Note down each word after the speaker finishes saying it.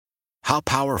How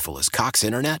powerful is Cox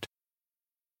Internet?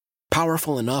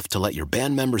 Powerful enough to let your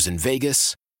band members in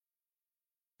Vegas,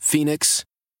 Phoenix,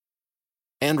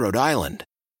 and Rhode Island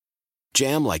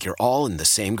jam like you're all in the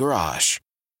same garage.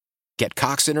 Get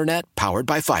Cox Internet powered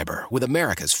by fiber with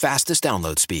America's fastest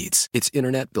download speeds. It's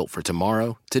internet built for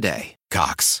tomorrow, today.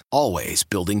 Cox, always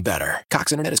building better.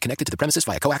 Cox Internet is connected to the premises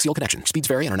via coaxial connection. Speeds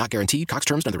vary and are not guaranteed. Cox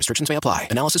terms and other restrictions may apply.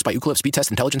 Analysis by Ookla Speed Test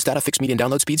Intelligence Data. Fixed median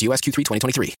download speeds. US Q3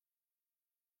 2023.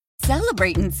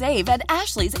 Celebrate and save at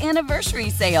Ashley's Anniversary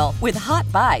Sale. With Hot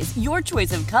Buys, your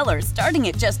choice of colors starting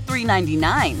at just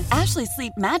 $3.99. Ashley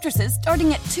Sleep mattresses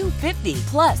starting at $2.50.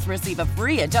 Plus, receive a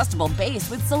free adjustable base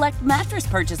with select mattress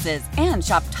purchases. And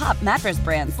shop top mattress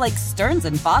brands like Stearns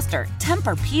 & Foster,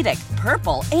 Tempur-Pedic,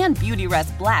 Purple, and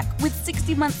Beautyrest Black with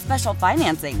 60-month special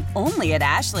financing. Only at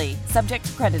Ashley. Subject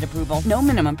to credit approval. No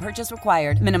minimum purchase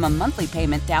required. Minimum monthly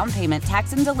payment, down payment,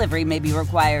 tax, and delivery may be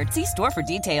required. See store for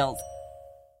details.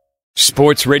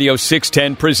 Sports Radio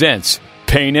 610 presents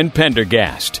Payne and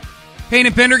Pendergast. Payne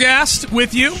and Pendergast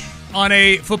with you on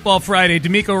a Football Friday.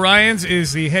 D'Amico Ryans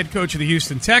is the head coach of the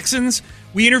Houston Texans.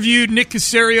 We interviewed Nick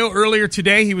Caserio earlier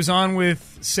today. He was on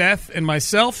with Seth and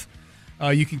myself.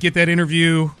 You can get that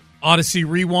interview, Odyssey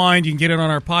Rewind. You can get it on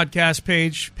our podcast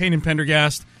page, Payne and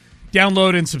Pendergast.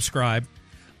 Download and subscribe.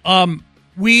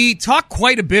 We talked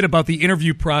quite a bit about the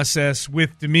interview process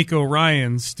with D'Amico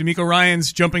Ryans. D'Amico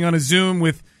Ryans jumping on a Zoom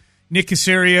with Nick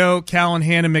Caserio,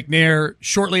 Callahan, and McNair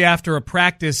shortly after a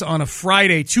practice on a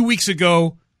Friday 2 weeks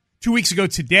ago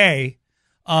today,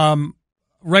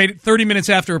 right 30 minutes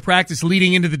after a practice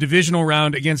leading into the divisional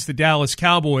round against the Dallas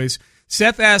Cowboys.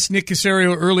 Seth asked Nick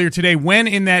Caserio earlier today, when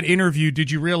in that interview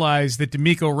did you realize that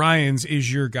D'Amico Ryans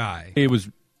is your guy? It was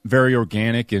very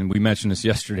organic, and we mentioned this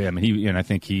yesterday. I mean, I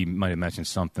think he might have mentioned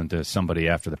something to somebody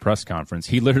after the press conference.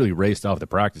 He literally raced off the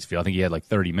practice field. I think he had like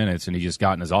 30 minutes, and he just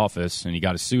got in his office, and he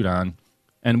got his suit on,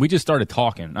 and we just started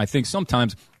talking. I think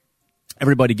sometimes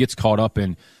everybody gets caught up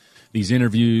in these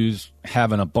interviews,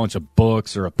 having a bunch of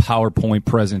books or a PowerPoint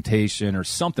presentation or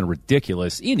something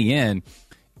ridiculous. In the end,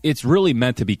 it's really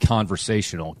meant to be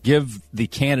conversational. Give the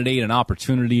candidate an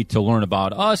opportunity to learn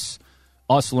about us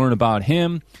learn about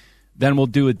him. Then we'll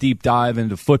do a deep dive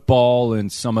into football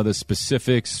and some of the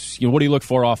specifics. You know, what do you look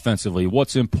for offensively?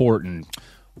 What's important?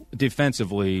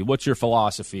 Defensively, what's your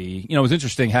philosophy? You know, it was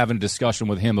interesting having a discussion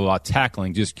with him about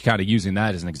tackling, just kind of using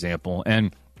that as an example.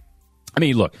 And, I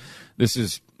mean, look,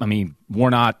 we're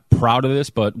not proud of this,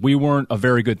 but we weren't a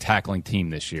very good tackling team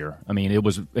this year. I mean, it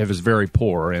was very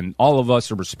poor, and all of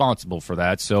us are responsible for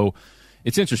that. So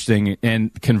it's interesting.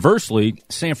 And conversely,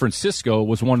 San Francisco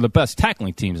was one of the best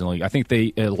tackling teams in the league. I think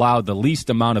they allowed the least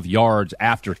amount of yards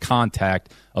after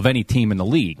contact of any team in the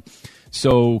league.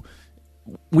 So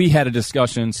we had a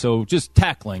discussion. So just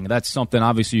tackling, that's something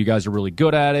obviously you guys are really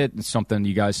good at it. It's something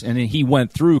you guys, and then he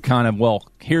went through kind of, well,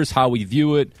 here's how we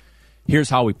view it. Here's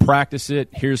how we practice it.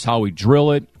 Here's how we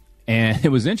drill it. And it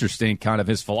was interesting, kind of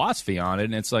his philosophy on it.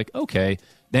 And it's like, okay,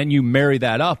 then you marry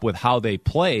that up with how they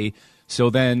play. So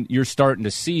then you're starting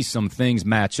to see some things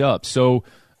match up. So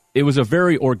it was a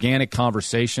very organic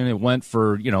conversation. It went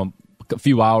for, a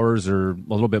few hours or a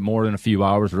little bit more than a few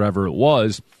hours, whatever it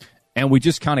was. And we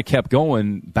just kind of kept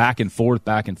going back and forth.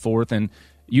 And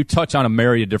you touch on a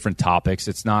myriad of different topics.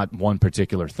 It's not one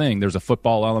particular thing. There's a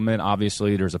football element,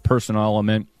 obviously. There's a personal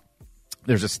element.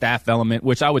 There's a staff element,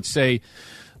 which I would say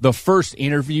the first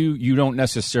interview, you don't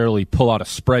necessarily pull out a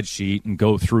spreadsheet and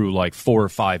go through like 4 or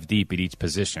 5 deep at each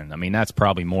position. I mean, that's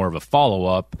probably more of a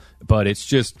follow-up, but it's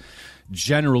just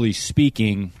generally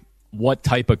speaking, what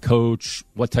type of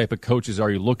coaches are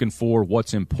you looking for,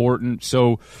 what's important.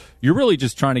 So you're really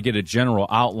just trying to get a general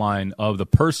outline of the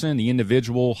person, the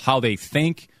individual, how they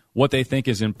think, what they think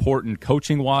is important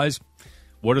coaching-wise,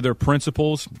 what are their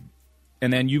principles.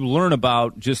 And then you learn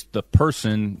about just the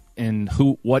person and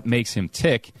what makes him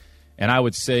tick. And I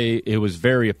would say it was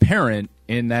very apparent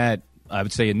in that, I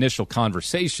would say, initial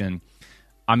conversation.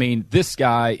 I mean, this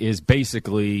guy is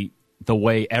basically the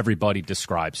way everybody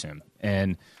describes him.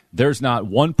 And there's not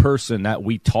one person that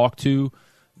we talk to,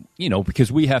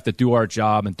 because we have to do our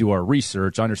job and do our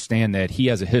research, understand that he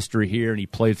has a history here and he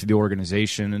played for the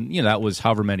organization. And, that was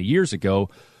however many years ago.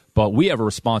 But we have a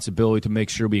responsibility to make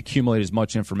sure we accumulate as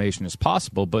much information as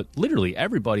possible. But literally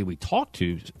everybody we talked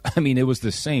to, I mean, it was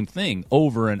the same thing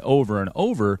over and over and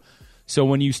over. So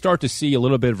when you start to see a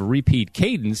little bit of a repeat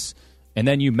cadence and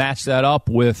then you match that up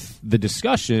with the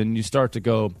discussion, you start to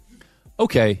go,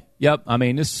 okay, yep, I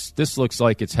mean, this looks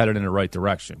like it's headed in the right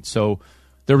direction. So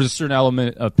there was a certain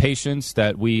element of patience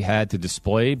that we had to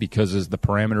display because of the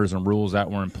parameters and rules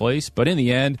that were in place. But in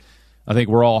the end, I think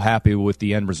we're all happy with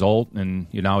the end result, and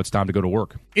now it's time to go to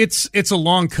work. It's a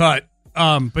long cut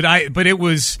But it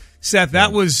was, Seth,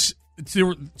 that was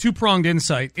two-pronged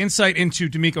insight into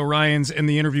DeMeco Ryans and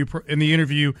the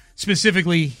interview,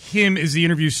 specifically him as the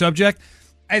interview subject.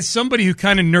 As somebody who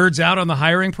kind of nerds out on the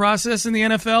hiring process in the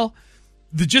NFL,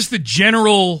 the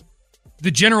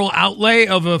general outlay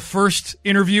of a first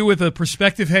interview with a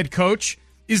prospective head coach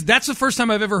that's the first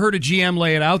time I've ever heard a GM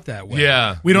lay it out that way.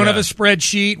 Yeah. We don't have a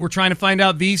spreadsheet. We're trying to find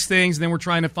out these things, and then we're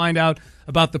trying to find out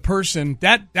about the person.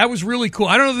 That was really cool.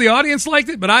 I don't know if the audience liked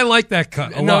it, but I liked that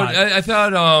cut a lot. I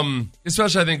thought,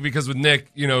 especially I think because with Nick,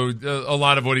 a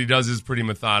lot of what he does is pretty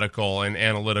methodical and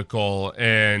analytical,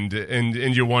 and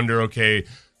you wonder, okay,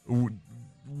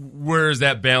 where is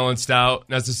that balanced out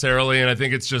necessarily? And I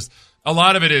think it's just a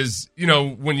lot of it is,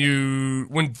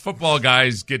 when football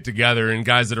guys get together and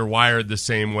guys that are wired the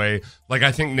same way, like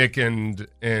I think Nick and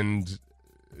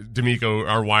DeMeco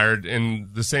are wired in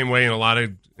the same way in a lot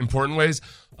of important ways.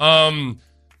 It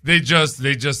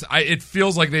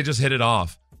feels like they just hit it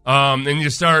off. And you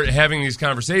start having these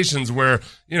conversations where,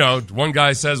 one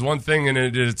guy says one thing and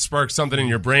it sparks something in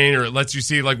your brain, or it lets you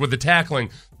see, like with the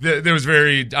tackling, there was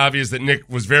very obvious that Nick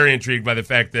was very intrigued by the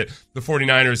fact that the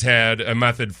 49ers had a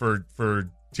method for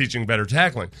teaching better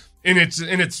tackling. And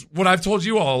it's what I've told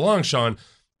you all along, Sean,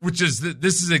 which is that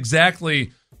this is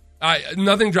exactly,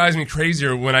 nothing drives me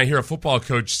crazier when I hear a football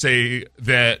coach say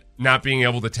that not being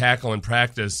able to tackle in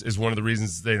practice is one of the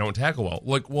reasons they don't tackle well.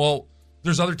 Like, well,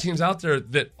 there's other teams out there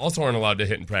that also aren't allowed to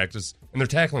hit in practice, and they're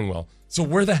tackling well. So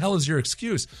where the hell is your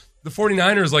excuse? The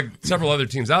 49ers, like several other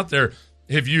teams out there,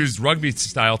 have used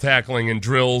rugby-style tackling and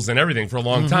drills and everything for a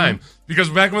long time. Because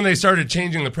back when they started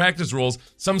changing the practice rules,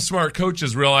 some smart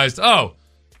coaches realized,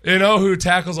 who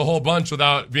tackles a whole bunch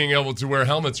without being able to wear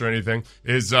helmets or anything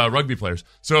is rugby players.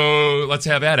 So let's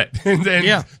have at it. and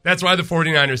that's why the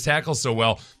 49ers tackle so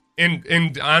well.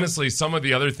 And honestly, some of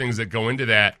the other things that go into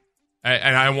that,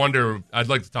 and I wonder, I'd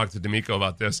like to talk to DeMeco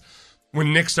about this.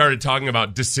 When Nick started talking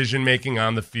about decision-making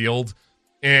on the field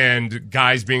and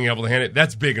guys being able to handle it,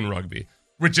 that's big in rugby,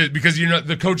 which is because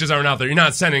the coaches aren't out there. You're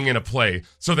not sending in a play.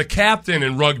 So the captain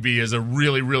in rugby is a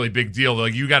really, really big deal.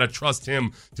 Like, you got to trust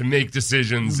him to make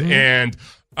decisions. And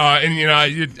I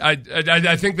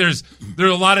think there are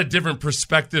a lot of different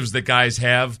perspectives that guys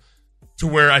have to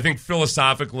where I think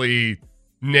philosophically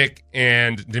Nick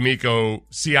and DeMeco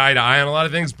see eye to eye on a lot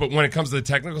of things, but when it comes to the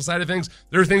technical side of things,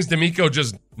 there are things DeMeco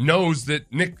just knows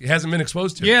that Nick hasn't been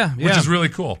exposed to. Which is really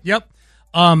cool. Yep.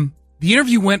 The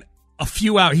interview went a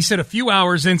few hours. He said a few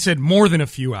hours, then said more than a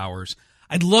few hours.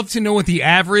 I'd love to know what the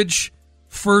average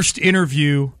first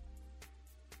interview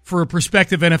for a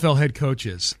prospective NFL head coach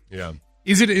is. Yeah.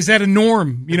 Is that a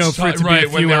norm? For it to be a few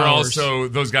when they're hours? Also,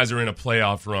 those guys are in a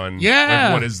playoff run. Yeah.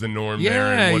 Like, what is the norm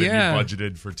there? And what have you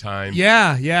budgeted for time?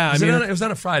 Yeah. It was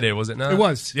on a Friday, was it not? It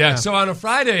was. Yeah. So on a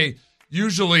Friday,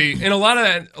 usually, and a lot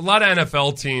of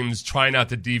NFL teams try not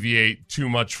to deviate too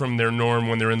much from their norm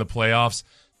when they're in the playoffs,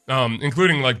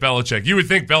 including like Belichick. You would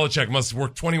think Belichick must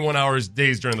work 21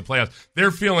 days during the playoffs.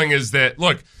 Their feeling is that,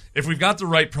 look, if we've got the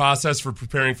right process for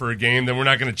preparing for a game, then we're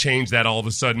not going to change that all of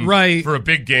a sudden for a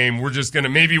big game. We're just going to,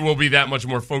 maybe we'll be that much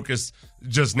more focused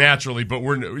just naturally, but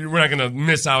we're not going to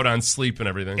miss out on sleep and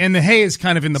everything. And the hay is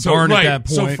kind of in the barn at that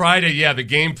point. So Friday, the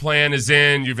game plan is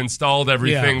in. You've installed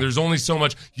everything. Yeah. There's only so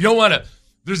much. You don't want to.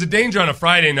 There's a danger on a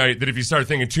Friday night that if you start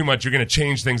thinking too much, you're going to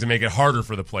change things and make it harder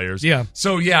for the players. Yeah.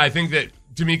 So, I think that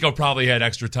DeMeco probably had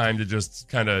extra time to just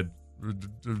kind of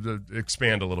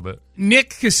expand a little bit.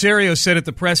 Nick Caserio said at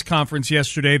the press conference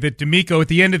yesterday that DeMeco, at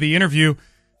the end of the interview,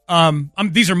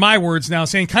 these are my words now,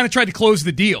 saying kind of tried to close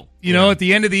the deal. At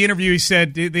the end of the interview, he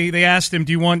said they asked him,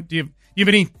 "Do you have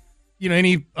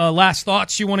any last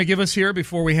thoughts you want to give us here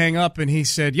before we hang up?" And he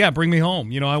said, "Yeah, bring me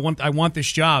home. I want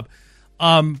this job."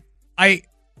 I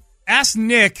asked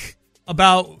Nick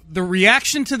about the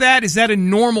reaction to that. Is that a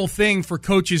normal thing for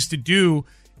coaches to do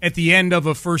at the end of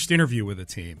a first interview with a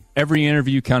team? Every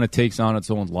interview kind of takes on its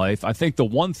own life. I think the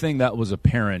one thing that was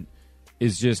apparent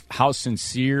is just how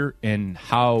sincere and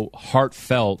how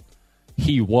heartfelt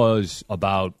he was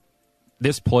about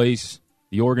this place,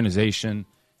 the organization,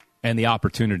 and the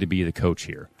opportunity to be the coach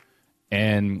here.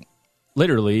 And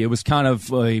literally, it was kind of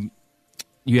like,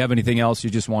 you have anything else you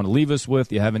just want to leave us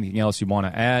with? You have anything else you want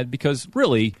to add? Because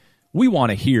really, we want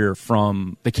to hear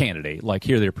from the candidate, like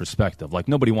hear their perspective. Like,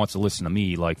 nobody wants to listen to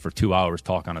me like for 2 hours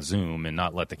talk on a Zoom and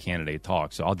not let the candidate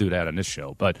talk. So I'll do that on this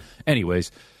show. But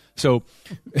anyways, so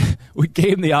we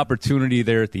gave him the opportunity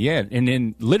there at the end. And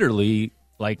then literally,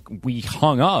 like, we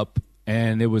hung up,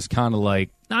 and it was kind of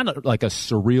like, not like a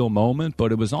surreal moment,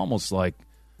 but it was almost like,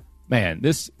 man,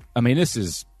 this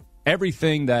is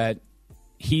everything that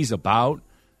he's about,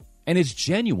 and it's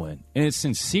genuine, and it's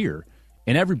sincere.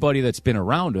 And everybody that's been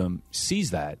around him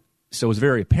sees that. So it's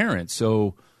very apparent.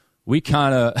 So we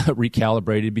kind of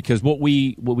recalibrated, because what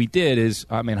we did is,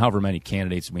 however many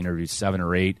candidates we interviewed, 7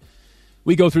 or 8,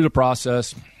 we go through the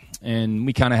process, and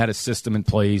we kind of had a system in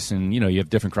place, and, you have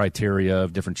different criteria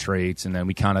of different traits, and then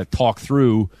we kind of talk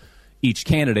through each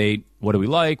candidate. What do we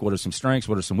like? What are some strengths?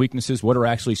 What are some weaknesses? What are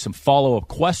actually some follow-up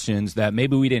questions that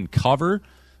maybe we didn't cover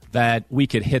that we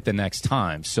could hit the next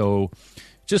time? So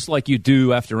just like you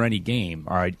do after any game.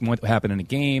 All right, what happened in a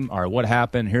game? All right, what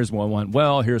happened? Here's what went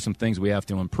well. Here's some things we have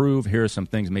to improve. Here are some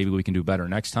things maybe we can do better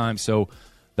next time. So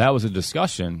that was a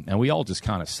discussion, and we all just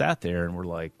kind of sat there and were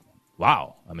like,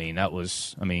 wow. It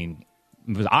was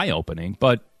eye-opening,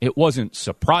 but it wasn't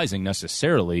surprising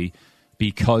necessarily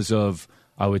because of,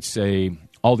 I would say,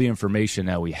 all the information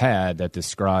that we had that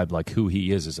described like who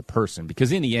he is as a person.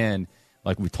 Because in the end,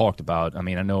 like we talked about, I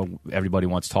know everybody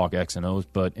wants to talk X and O's,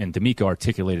 and DeMeco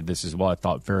articulated this as well, I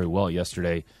thought, very well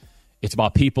yesterday. It's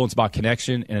about people, it's about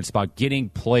connection, and it's about getting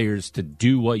players to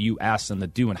do what you ask them to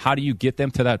do. And how do you get them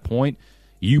to that point?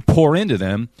 You pour into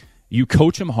them. You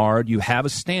coach them hard. You have a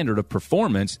standard of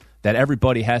performance that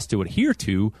everybody has to adhere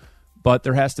to, but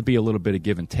there has to be a little bit of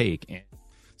give and take.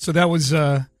 So that was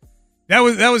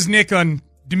Nick on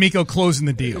DeMeco closing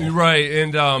the deal, right?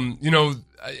 And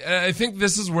I think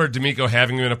this is where DeMeco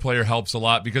having been a player helps a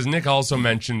lot, because Nick also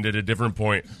mentioned at a different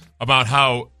point about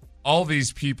how all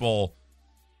these people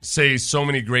say so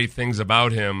many great things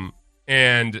about him,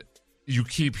 and you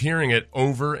keep hearing it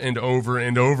over and over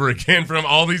and over again from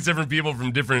all these different people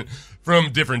from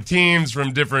different teams,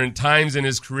 from different times in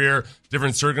his career,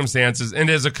 different circumstances, and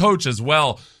as a coach as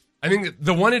well. I think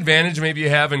the one advantage maybe you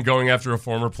have in going after a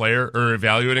former player or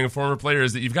evaluating a former player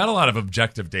is that you've got a lot of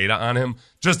objective data on him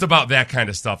just about that kind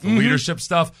of stuff, the leadership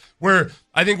stuff, where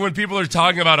I think when people are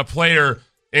talking about a player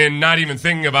and not even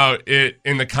thinking about it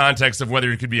in the context of whether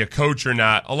he could be a coach or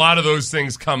not, a lot of those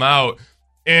things come out,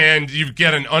 and you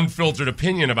get an unfiltered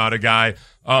opinion about a guy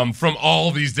from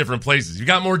all these different places. You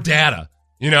got more data,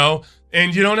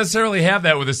 and you don't necessarily have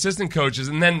that with assistant coaches.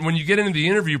 And then when you get into the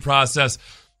interview process,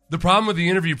 the problem with the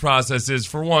interview process is,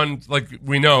 for one, like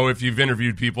we know if you've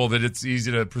interviewed people, that it's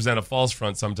easy to present a false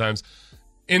front sometimes.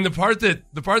 And the part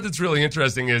that's really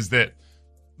interesting is that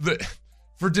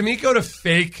for DeMeco to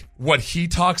fake what he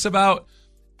talks about,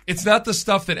 it's not the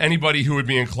stuff that anybody who would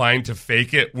be inclined to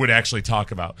fake it would actually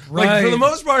talk about. Right. Like, for the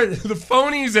most part, the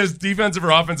phonies as defensive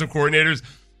or offensive coordinators,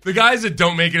 the guys that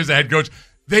don't make it as a head coach,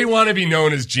 they want to be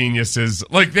known as geniuses.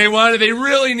 Like, they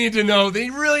really need you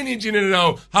to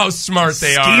know how smart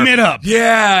they are. Scheme it up.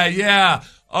 Yeah.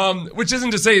 Which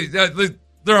isn't to say that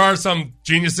there are some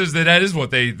geniuses that is what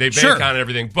they bank on and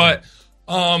everything. But,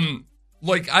 I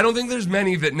don't think there's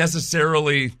many that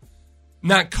necessarily,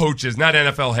 not coaches, not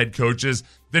NFL head coaches,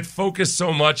 that focus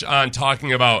so much on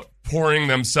talking about pouring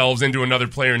themselves into another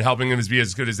player and helping them to be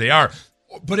as good as they are.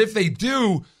 But if they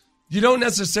do, you don't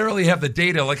necessarily have the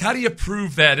data. Like, how do you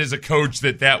prove that as a coach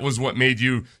that was what made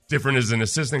you different as an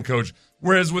assistant coach?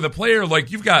 Whereas with a player,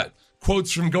 like, you've got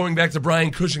quotes from going back to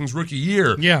Brian Cushing's rookie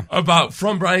year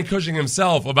from Brian Cushing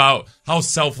himself about how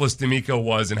selfless DeMeco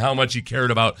was and how much he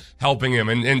cared about helping him,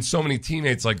 and so many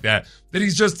teammates like that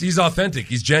he's authentic,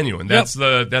 he's genuine. That's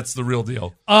the real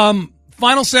deal.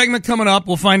 Final segment coming up.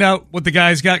 We'll find out what the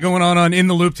guys got going on In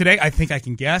the Loop today. I think I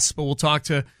can guess, but we'll talk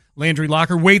to Landry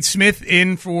Locker. Wade Smith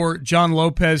in for John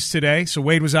Lopez today. So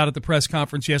Wade was out at the press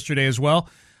conference yesterday as well.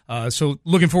 So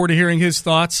looking forward to hearing his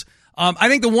thoughts. I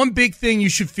think the one big thing you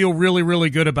should feel really, really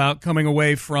good about coming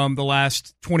away from the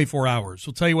last 24 hours.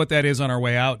 We'll tell you what that is on our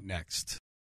way out next.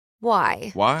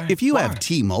 Why? If you have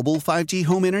T-Mobile 5G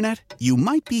home internet, you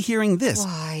might be hearing this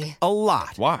Why? a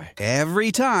lot. Why?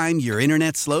 Every time your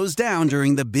internet slows down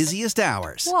during the busiest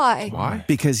hours. Why?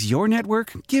 Because your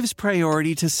network gives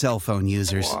priority to cell phone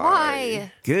users.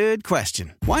 Why? Good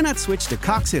question. Why not switch to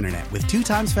Cox Internet with 2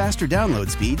 times faster download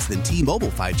speeds than T-Mobile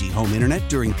 5G home internet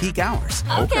during peak hours?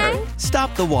 Okay.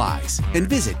 Stop the whys and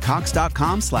visit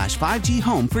cox.com/5G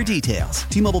home for details.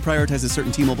 T-Mobile prioritizes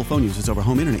certain T-Mobile phone users over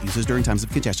home internet users during times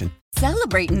of congestion.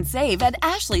 Celebrate and save at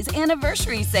Ashley's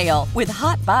Anniversary Sale. With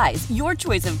Hot Buys, your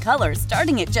choice of colors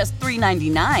starting at just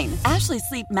 $3.99. Ashley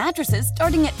Sleep mattresses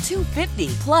starting at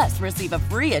 $2.50. Plus, receive a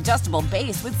free adjustable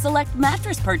base with select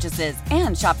mattress purchases.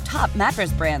 And shop top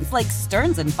mattress brands like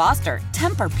Stearns & Foster,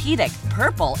 Tempur-Pedic,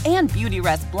 Purple, and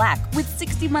Beautyrest Black with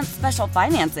 60-month special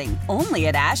financing. Only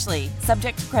at Ashley.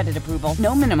 Subject to credit approval.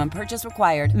 No minimum purchase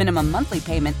required. Minimum monthly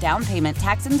payment, down payment,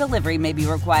 tax, and delivery may be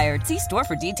required. See store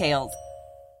for details.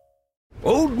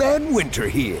 Old Man Winter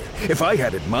here. If I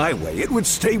had it my way, it would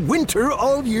stay winter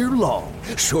all year long.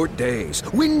 Short days,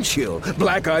 wind chill,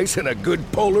 black ice, and a good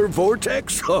polar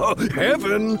vortex. Oh,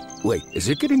 heaven. Wait, is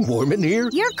it getting warm in here?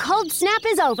 Your cold snap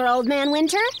is over, Old Man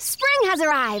Winter. Spring has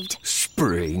arrived.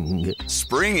 Spring.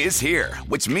 Spring is here,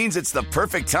 which means it's the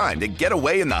perfect time to get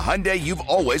away in the Hyundai you've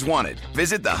always wanted.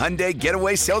 Visit the Hyundai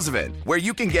Getaway Sales Event, where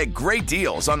you can get great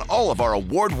deals on all of our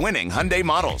award-winning Hyundai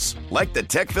models, like the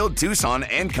tech-filled Tucson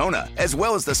and Kona, as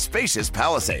well as the spacious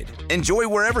Palisade. Enjoy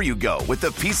wherever you go with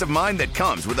the peace of mind that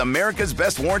comes with America's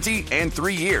best warranty and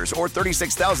 3 years or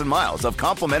 36,000 miles of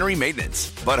complimentary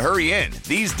maintenance. But hurry in,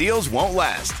 these deals won't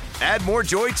last. Add more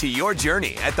joy to your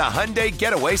journey at the Hyundai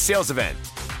Getaway Sales Event.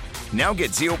 Now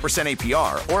get 0%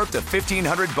 APR or up to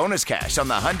 $1,500 bonus cash on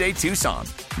the Hyundai Tucson.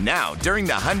 Now, during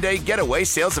the Hyundai Getaway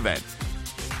Sales Event.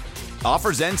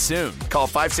 Offers end soon. Call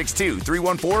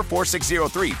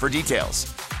 562-314-4603 for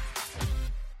details.